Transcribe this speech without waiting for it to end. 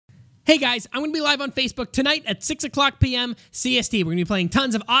Hey guys, I'm going to be live on Facebook tonight at 6 o'clock p.m. CST. We're going to be playing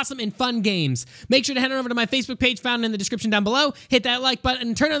tons of awesome and fun games. Make sure to head on over to my Facebook page found in the description down below. Hit that like button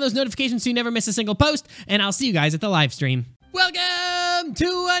and turn on those notifications so you never miss a single post. And I'll see you guys at the live stream. Welcome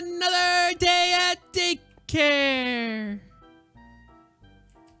to another day at Daycare.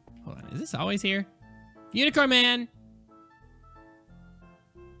 Hold on, is this always here? Unicorn Man.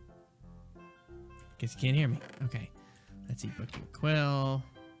 Guess you can't hear me. Okay. Let's see, Booking Quill.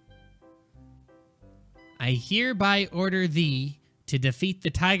 I hereby order thee to defeat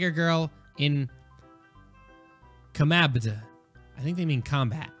the Tiger Girl in Kamabda. I think they mean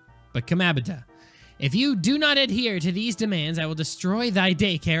combat, but Kamabda. If you do not adhere to these demands, I will destroy thy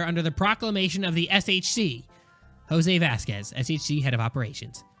daycare under the proclamation of the SHC. Jose Vasquez, SHC Head of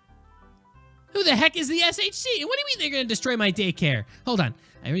Operations. Who the heck is the SHC? What do you mean they're going to destroy my daycare? Hold on.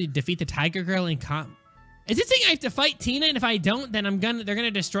 I already defeat the Tiger Girl in Is it saying I have to fight Tina, and if I don't, then they're going to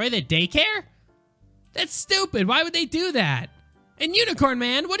destroy the daycare? That's stupid. Why would they do that? And Unicorn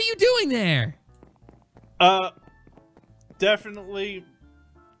Man, what are you doing there? Definitely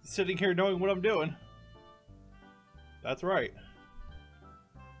sitting here knowing what I'm doing. That's right.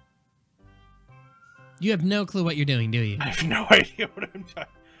 You have no clue what you're doing, do you? I have no idea what I'm doing.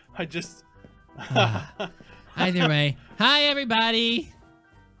 I just... Either way. Hi, everybody.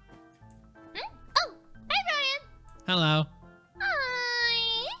 Oh, hi, Ryan. Hello.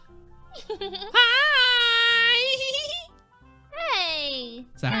 Hi. Hi. Hey.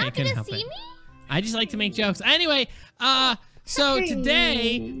 Sorry, I couldn't help it. Me? I just like to make jokes. Anyway, so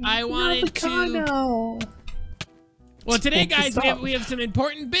today I wanted to... Well, today, guys, we have some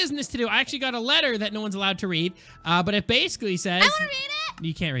important business to do. I actually got a letter that no one's allowed to read, but it basically says... I want to read it.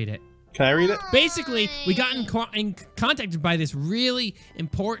 You can't read it. Can I read it? Basically, we got in contacted by this really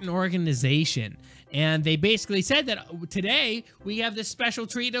important organization, and they basically said that today we have this special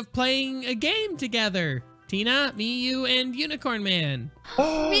treat of playing a game together. Tina, me, you, and Unicorn Man.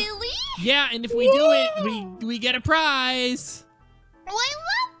 Really? Yeah, and if we do it, we get a prize. Oh, I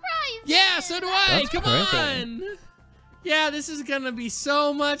love prizes. Yeah, so do I. That's Come crazy. on. Yeah, this is gonna be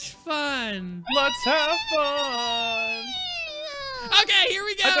so much fun. Let's have fun! Okay, here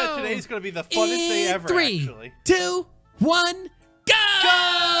we go. I bet today's gonna be the funnest day ever, Three, actually. 2, 1, go! Oh.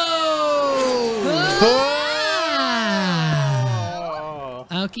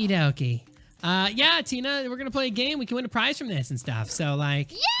 Okie dokie. Yeah, Tina, we're gonna play a game. We can win a prize from this and stuff. So,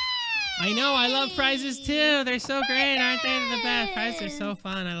 like, Yay! I know, I love prizes too. They're so great, aren't they? They're the best. Prizes are so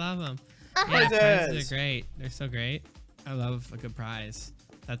fun. I love them. Yeah, prizes are great. They're so great. I love a good prize.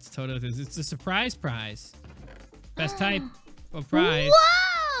 That's totally. It's a surprise prize. Best type of prize.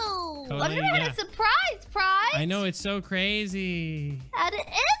 Whoa! Totally, I've never had a surprise prize. I know, it's so crazy. That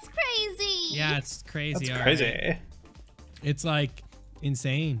is crazy. Yeah, it's crazy. That's all crazy. right. It's like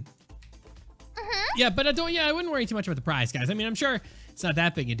insane. Yeah, but I wouldn't worry too much about the prize, guys. I mean, I'm sure it's not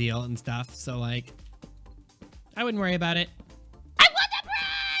that big a deal and stuff. So, like, I wouldn't worry about it. I want the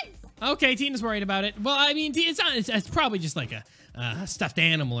prize! Okay, Tina's worried about it. Well, I mean, it's not. It's probably just like a stuffed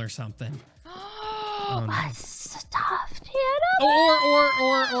animal or something. Oh, no. A stuffed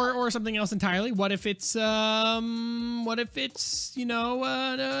animal? Or something else entirely. What if it's not?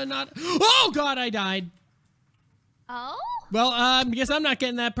 Oh God, I died. Oh? Well, I guess I'm not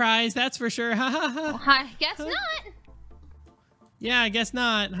getting that prize. That's for sure. Ha ha ha. Well, I guess not. Yeah, I guess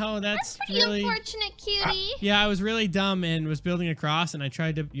not. Oh, that's pretty really unfortunate, cutie. Yeah, I was really dumb and was building a cross, and I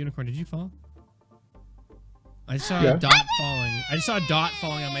tried to Unicorn. Did you fall? I just saw a dot falling. I just saw a dot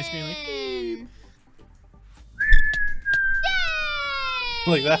falling on my screen.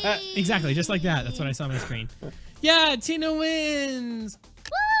 Like that? Exactly, just like that. That's what I saw on my screen. Yeah, Tina wins.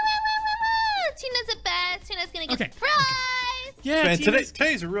 Woo! Tina's the best. Tina's gonna get the prize. Okay. Yeah, Man,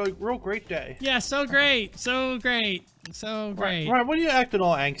 today's a real great day. Yeah, so great, so great, so great. Right, what are you acting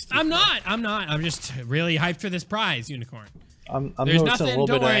all angsty? I'm not. I'm just really hyped for this prize, Unicorn. I'm There's noticing nothing. a little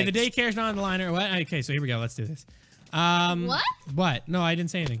Don't bit worry. of The angst. daycare's not on the line or what? Okay, so here we go. Let's do this. What? What? No, I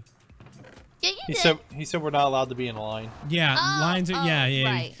didn't say anything. Yeah, you did. He said we're not allowed to be in a line. Yeah, lines are. Yeah.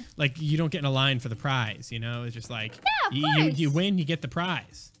 Right. Like you don't get in a line for the prize. You know, it's just like Yeah, of you course. win, you get the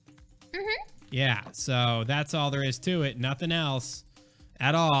prize. Yeah. So that's all there is to it. Nothing else,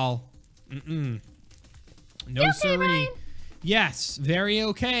 at all. No okay, siree. Ryan? Yes. Very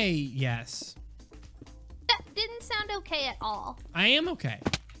okay. Yes. That didn't sound okay at all. I am okay.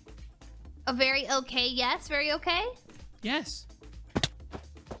 A very okay, yes, very okay. Yes.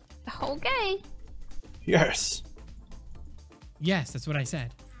 Okay. Yes. Yes, that's what I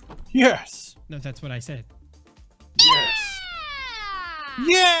said. Yes. No, that's what I said. Yes.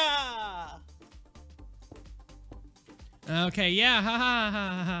 Yeah. Okay, yeah, ha ha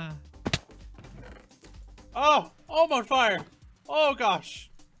ha ha. Oh, I'm on fire. Oh gosh.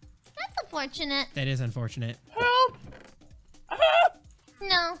 That's unfortunate. That is unfortunate. Help! Help!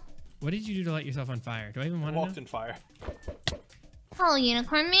 No. What did you do to light yourself on fire? Do I even want to know? Walked in fire. Oh,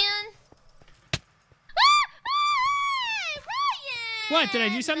 unicorn man. Ryan! What? Did I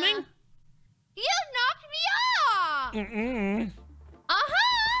do something? You knocked me off. Mm-mm.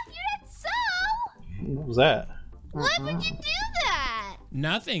 You did so. What was that? Why would you do that?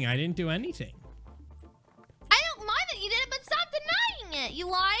 Nothing. I didn't do anything. I don't mind that you did it, but stop denying it, you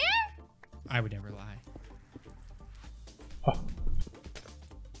liar. I would never lie. Oh. What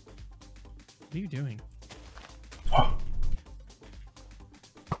are you doing? Oh.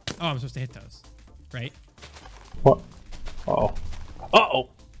 Oh, I'm supposed to hit those, right? What? Uh-oh. Uh-oh.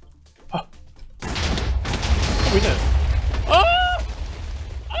 Oh. We did. Oh!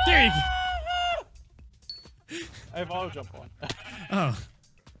 There you I have auto jump on. go. Oh.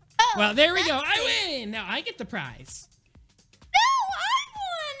 Well, there we go. I win. Now I get the prize. No, I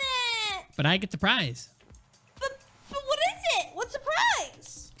won it. But I get the prize. But what is it? What's the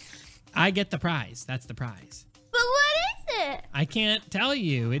prize? I get the prize. That's the prize. But what is it? I can't tell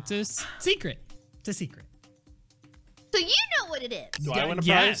you. It's a secret. It's a secret. So you know what it is. Do I win a prize?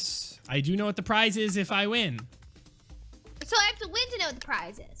 Yes. I do know what the prize is if I win. So I have to win to know what the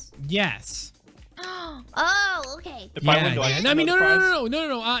prize is. Yes. Oh, okay. If I win, do I yeah. get No, I mean, no. prize?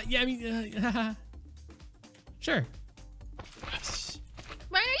 Yeah, I mean, sure.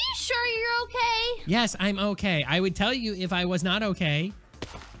 Ryan, are you sure you're okay? Yes, I'm okay. I would tell you if I was not okay.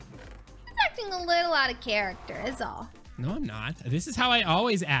 He's acting a little out of character, is all. No, I'm not. This is how I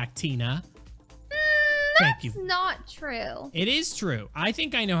always act, Tina. That's Thank you. not true. It is true. I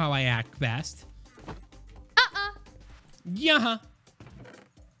think I know how I act best. Yeah.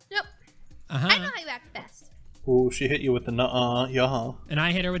 Nope. Uh-huh. I know how you act best. Oh, she hit you with the nuh-uh, yeah. And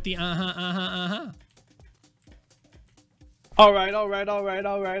I hit her with the uh-huh. All right.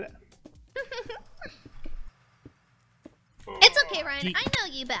 It's okay, Ryan. I know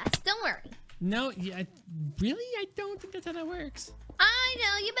you best. Don't worry. No, yeah, really? I don't think that's how that works. I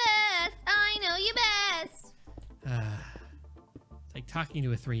know you best. I know you best. It's like talking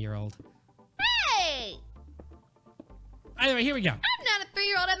to a 3-year-old. Hey! Either way, here we go. I'm not a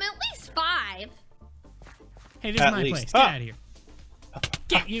 3-year-old. I'm at least 5. Hey, this At is my least. place. Get out of here.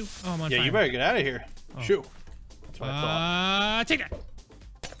 Get you. Oh, I'm on Yeah, fire. you better get out of here. Oh. Shoo. That's what I thought. Take that.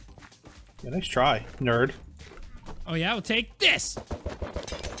 Yeah, nice try, nerd. Oh, yeah, we'll take this.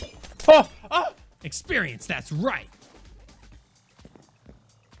 Oh! Oh! Experience, that's right.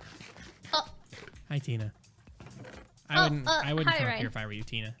 Oh, Hi, Tina. I wouldn't hi, come up Ryan. here if I were you,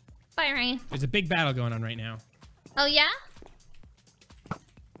 Tina. bye, Ryan. There's a big battle going on right now. Oh, yeah?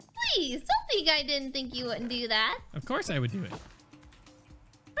 Please, don't think I didn't think you wouldn't do that. Of course I would do it. Of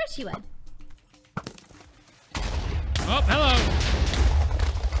course you would. Oh, hello.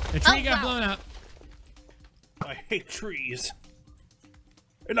 The tree got wow. blown up. I hate trees.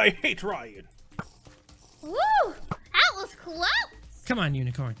 And I hate Ryan. Woo! That was close! Come on,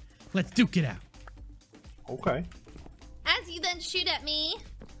 unicorn. Let's duke it out. Okay. As you then shoot at me.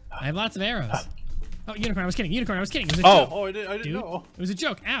 I have lots of arrows. Oh, unicorn, I was kidding. Unicorn, I was kidding. It was a Oh, joke. I didn't Dude, know. it was a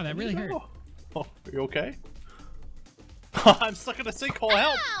joke. Ow, that really hurt. Oh, are you okay? I'm stuck in a sinkhole.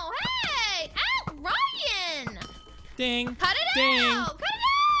 Help! Ow! Hey! Ow! Ryan! Ding. Cut it Ding. out! Cut it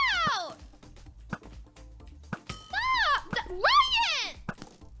out! Stop! Ryan!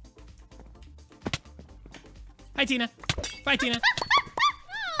 Hi, Tina. Bye, Tina. Aw,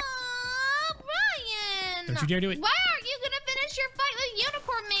 Ryan! Don't you dare do it. Why aren't you gonna finish your fight with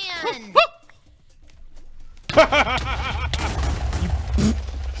Unicorn Man?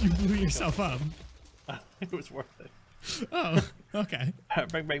 You blew yourself up. It was worth it. Oh, okay.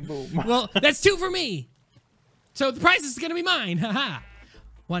 Bang, bang, boom. Well, that's 2 for me. So the prize is gonna be mine. Haha.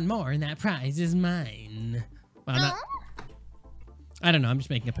 1 more, and that prize is mine. Well, I'm not, I don't know. I'm just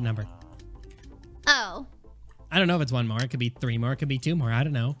making up a number. Oh. I don't know if it's 1 more. It could be 3 more. It could be 2 more. I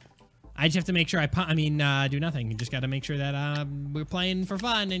don't know. I just have to make sure do nothing. You just got to make sure that we're playing for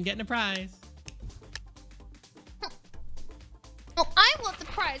fun and getting a prize. Oh, I want the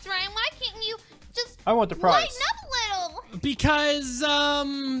prize, Ryan. Why can't you just I want the prize. lighten up a little? Because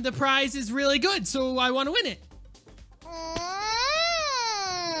the prize is really good, so I want to win it.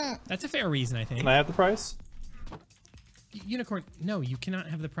 That's a fair reason, I think. Can I have the prize? Unicorn, no, you cannot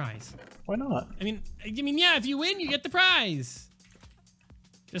have the prize. Why not? I mean, yeah, if you win, you get the prize.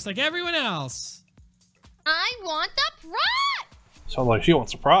 Just like everyone else. I want the prize! Sounds like she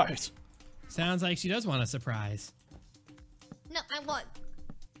wants a prize. Sounds like she does want a surprise. No, I want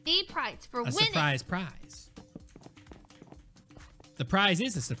the prize for A winning. surprise prize. The prize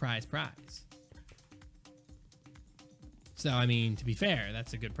is a surprise prize. So, I mean, to be fair,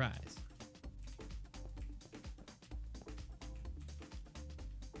 that's a good prize.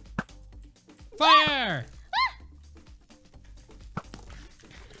 Fire!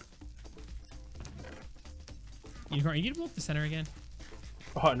 Unicorn, you need to blow up the center again?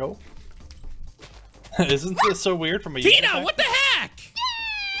 Oh, no. Isn't this so weird from a Tina, what the heck?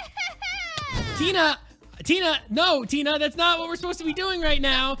 Tina, no, Tina, that's not what we're supposed to be doing right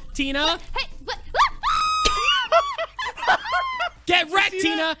now. Tina. Hey, but Get wrecked,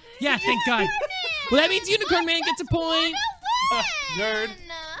 Tina. Yeah, thank God. Well, that means Unicorn Man gets a point. Nerd.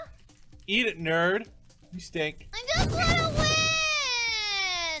 Eat it, nerd. You stink. I just want to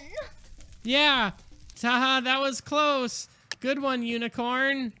win. Yeah. Haha, that was close. Good one,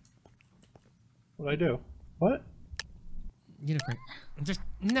 Unicorn. What'd I do? What? Unicorn. Just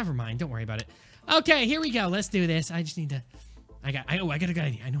never mind. Don't worry about it. Okay, here we go. Let's do this. I just need to. I got a good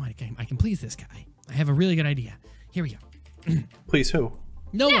idea. I know I can please this guy. I have a really good idea. Here we go. Please, who?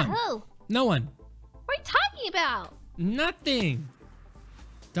 No Yeah, one. who? No one. What are you talking about? Nothing.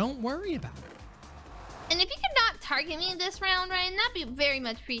 Don't worry about it. And if you could not target me this round, Ryan, that'd be very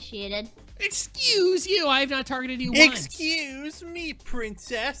much appreciated. Excuse you. I have not targeted you once. Excuse me,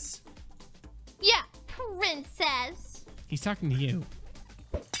 princess. Yeah, princess. He's talking to you.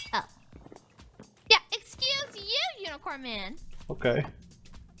 Oh. Yeah, excuse you, Unicorn Man. Okay.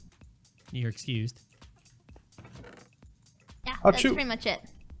 You're excused. Yeah, Oh, that's shoot. pretty much it.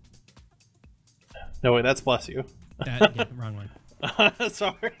 No, wait, that's bless you. Yeah, wrong one.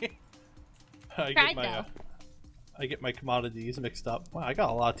 Sorry. Try I get my commodities mixed up. Wow, I got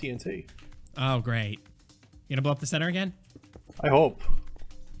a lot of TNT. Oh, great. You gonna blow up the center again? I hope.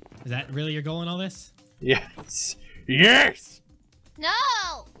 Is that really your goal in all this? Yes. Yes! No!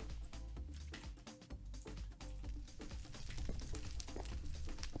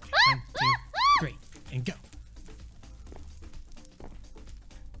 1, 2, 3, and go. Oh,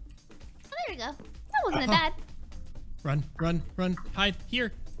 there we go. That wasn't bad. Run, run, run. Hide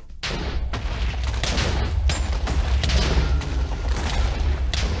here.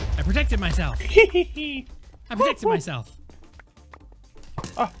 I protected myself. I protected myself.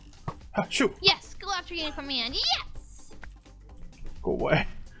 Shoot. Yes, go after Unicorn Man. Yes! Go away.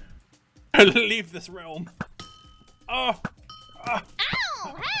 Leave this realm. Oh.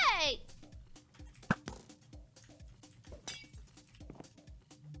 Ow! Hey!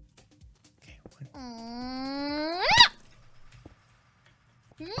 Okay, No!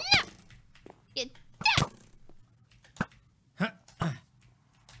 No! Get down!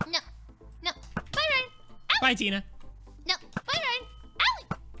 No. No. Bye, Ryan. Ow! Bye, Tina. No. Bye, Ryan. Ow!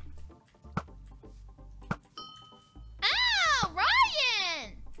 Ow,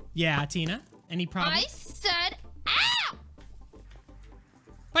 Ryan! Yeah, Tina. Any problem? I said ow!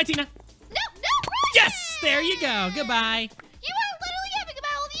 Bye, Tina. No, Ryan! Yes! There you go. Goodbye. You are literally having a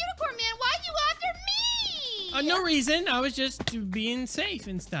battle with the Unicorn Man. Why are you after me? No reason. I was just being safe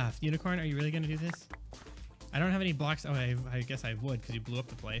and stuff. Unicorn, are you really going to do this? I don't have any blocks. Oh, I guess I would because you blew up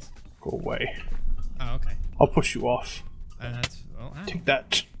the place. Go away. Oh, okay. I'll push you off. That's... Well, ow. Take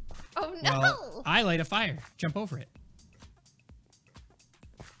that. Oh, no. Well, I light a fire. Jump over it.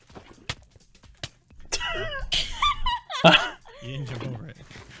 You didn't jump over it.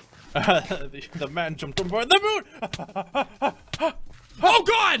 The man jumped on board the moon. Oh,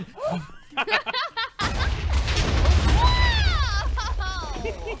 God! Whoa!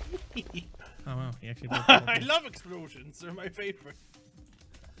 Oh, wow. He actually blew up the whole I thing. love explosions. They're my favorite.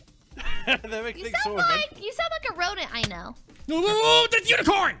 They make You things so sound eventful. like a rodent, I know. Oh, that's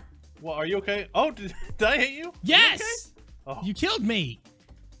unicorn! Well, are you okay? Oh, did I hit you? Yes! Oh. You killed me.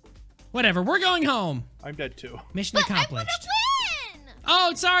 Whatever. We're going home. I'm dead too. Mission But I wanna accomplished. win!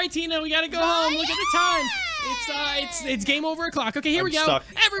 Oh, sorry, Tina. We gotta go home. Look at the time. It's game over o'clock. Okay, here we go. stuck.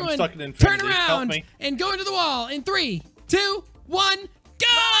 I'm Everyone, stuck in turn infinity. Help around me. and go into the wall in 3, 2, 1, go!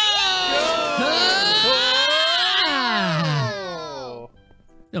 Ah! Oh.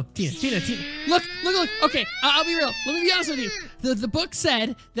 No, Tina. Look. Okay, I'll be real. Let me be honest with you. The book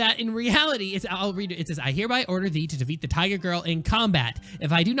said that in reality, I'll read it. It says, I hereby order thee to defeat the Tiger Girl in combat.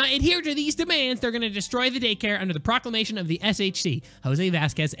 If I do not adhere to these demands, they're going to destroy the daycare under the proclamation of the SHC. Jose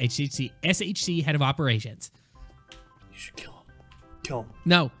Vasquez, SHC head of operations. You should kill him. Kill him.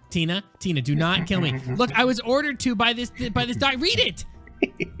 No, Tina, do not kill me. Look, I was ordered to by this doc. Read it. I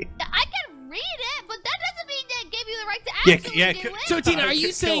can read it, but that doesn't mean that gave you the right to actually do it. So, Tina, are you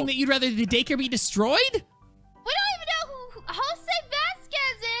Kill. saying that you'd rather the daycare be destroyed? We don't even know who Jose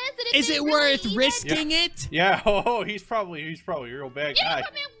Vasquez is. And if Is they it really worth even- risking it? Yeah. Oh, he's probably a real bad You know, guy.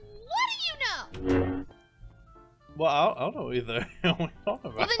 I mean, what do you know? Well, I don't know either. What are you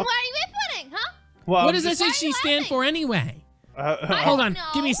talking Well, about? then why are you inputting, huh? Well, What does Why are SHC you stand laughing? for anyway? I Hold don't on. know.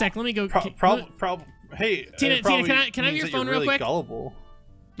 Give me a sec. Let me go. Hey, Tina, it probably can I have means your that phone you're real really quick? Gullible.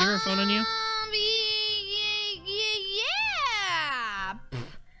 You have your phone on you? Yeah.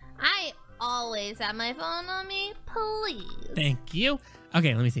 I always have my phone on me, please. Thank you.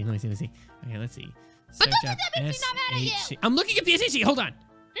 Okay, let me see. Okay, let's see. But Search don't up do that, makes me not mad at you. SHC. I'm looking at the SHC. Hold on.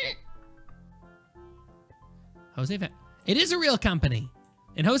 Jose It is a real company.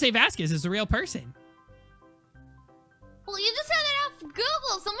 And Jose Vasquez is a real person. Well, you just had it off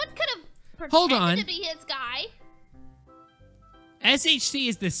Google. Someone could have Hold on. pretended to be his guy. SHC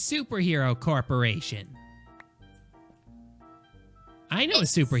is the superhero corporation. I know a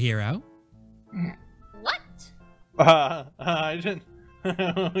superhero. What? I didn't.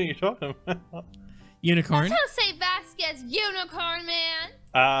 What are you talking about? Unicorn. That's Jose Vasquez, Unicorn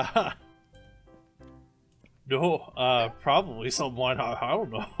Man. No, probably someone. I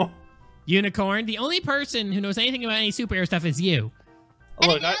don't know. Unicorn. The only person who knows anything about any superhero stuff is you.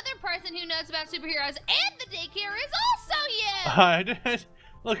 And Look, the other person who knows about superheroes and the daycare is also you. I did.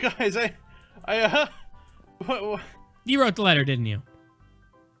 Look, guys, what, You wrote the letter, didn't you?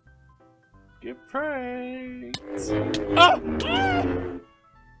 get pranked.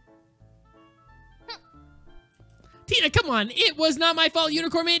 Tina, come on. It was not my fault.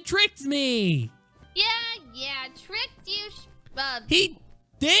 Unicorn Man tricked me. Yeah, tricked you. He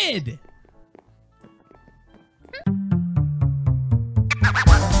did.